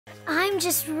I'm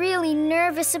just really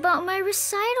nervous about my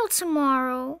recital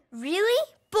tomorrow. Really?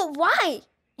 But why?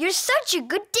 You're such a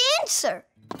good dancer.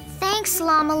 Thanks,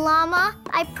 Llama Llama.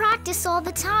 I practice all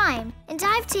the time, and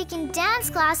I've taken dance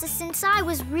classes since I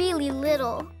was really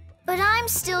little. But I'm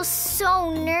still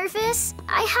so nervous.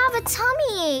 I have a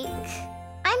tummy ache.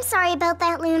 I'm sorry about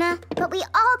that, Luna, but we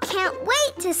all can't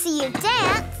wait to see you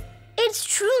dance. It's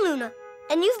true, Luna.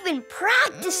 And you've been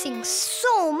practicing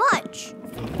so much.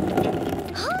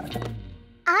 Huh?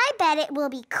 I bet it will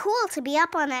be cool to be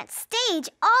up on that stage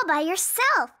all by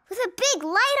yourself with a big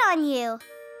light on you.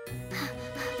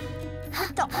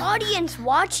 The audience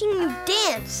watching you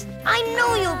dance. I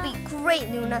know you'll be great,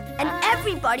 Luna, and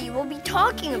everybody will be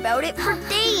talking about it for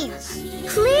days.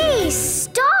 Please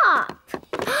stop!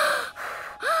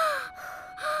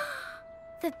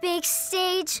 The big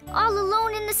stage, all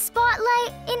alone in the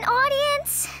spotlight, in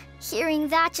audience. Hearing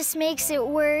that just makes it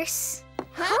worse.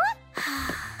 Huh?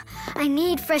 I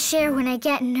need fresh air when I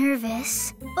get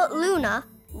nervous. But Luna,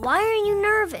 why are you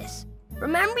nervous?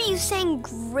 Remember you sang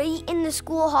great in the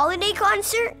school holiday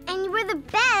concert? And you were the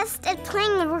best at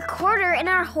playing the recorder in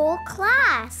our whole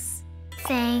class.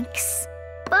 Thanks.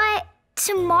 But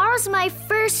tomorrow's my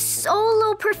first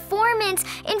solo performance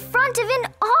in front of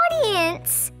an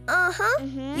audience. Uh-huh.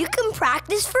 You can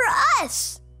practice for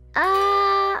us.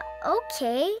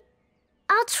 Okay.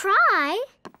 I'll try.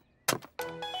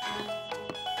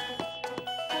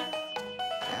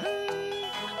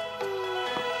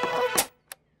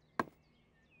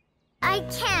 I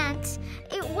can't.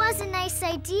 It was a nice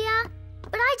idea,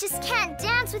 but I just can't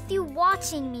dance with you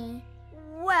watching me.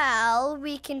 Well,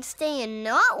 we can stay and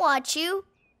not watch you.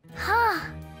 Huh.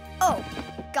 Oh,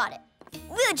 got it.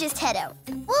 We'll just head out.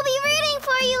 We'll be rooting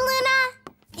for you, Luna.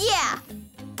 Yeah.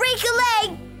 Break a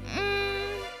leg.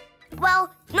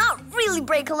 Well, not really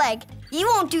break a leg. You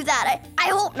won't do that. I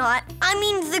hope not. I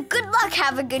mean, the good luck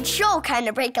have a good show kind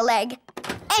of break a leg.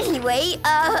 Anyway,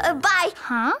 bye.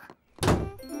 Huh?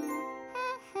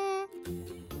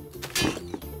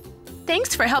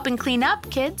 Thanks for helping clean up,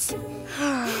 kids.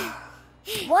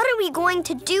 What are we going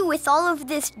to do with all of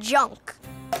this junk?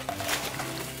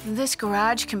 This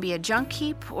garage can be a junk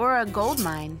heap or a gold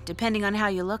mine, depending on how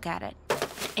you look at it,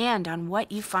 and on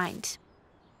what you find.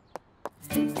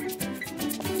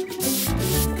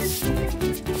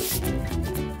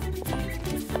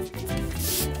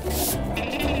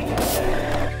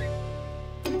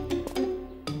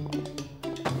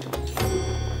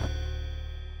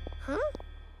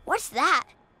 What's that?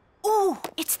 Ooh,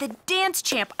 it's the dance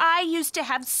champ. I used to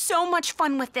have so much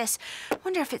fun with this.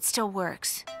 Wonder if it still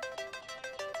works.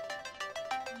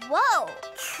 Whoa!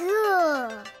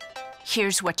 Cool.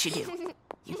 Here's what you do.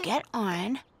 You get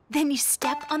on, then you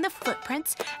step on the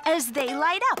footprints as they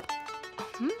light up.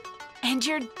 And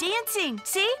you're dancing,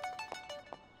 see?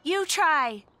 You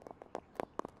try.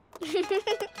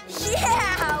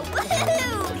 Yeah!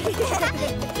 Woohoo!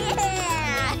 Yeah!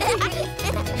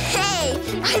 Hey,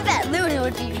 I bet Luna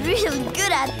would be really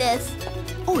good at this.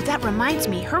 Oh, that reminds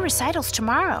me, her recital's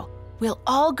tomorrow. We'll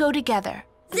all go together.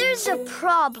 There's a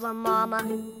problem, Mama.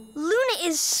 Luna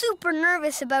is super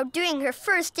nervous about doing her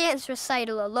first dance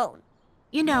recital alone.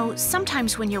 You know,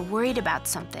 sometimes when you're worried about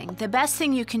something, the best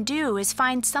thing you can do is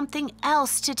find something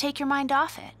else to take your mind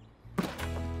off it.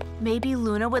 Maybe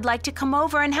Luna would like to come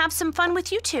over and have some fun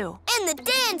with you two. And the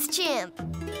dance champ.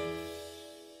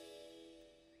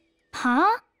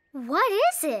 Huh? What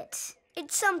is it?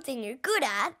 It's something you're good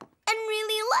at and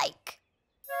really like.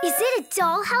 Is it a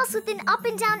dollhouse with an up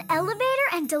and down elevator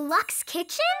and deluxe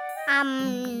kitchen?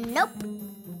 Nope.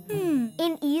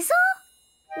 An easel?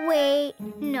 Wait,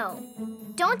 no.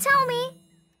 Don't tell me.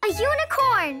 A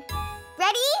unicorn.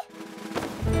 Ready?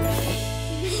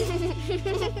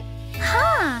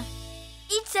 Huh.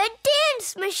 It's a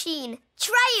dance machine.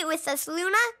 Try it with us,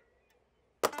 Luna.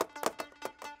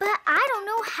 But I don't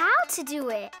know how to do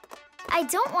it. I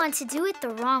don't want to do it the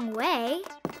wrong way.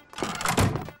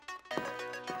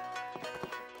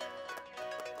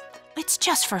 It's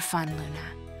just for fun, Luna.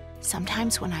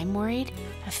 Sometimes when I'm worried,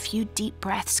 a few deep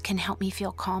breaths can help me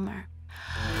feel calmer.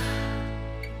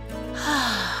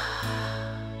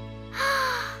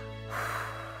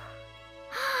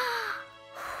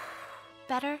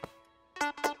 Better?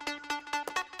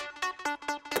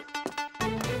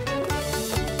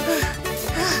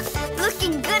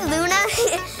 Looking good, Luna.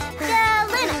 Go,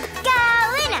 Luna! Go,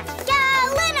 Luna! Go,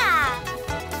 Luna!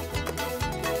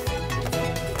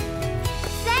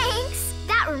 Thanks.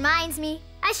 That reminds me.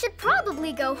 I should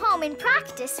probably go home and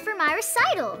practice for my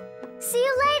recital. See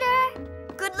you later.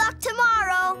 Good luck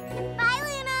tomorrow. Bye,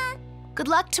 Luna! Good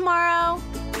luck tomorrow.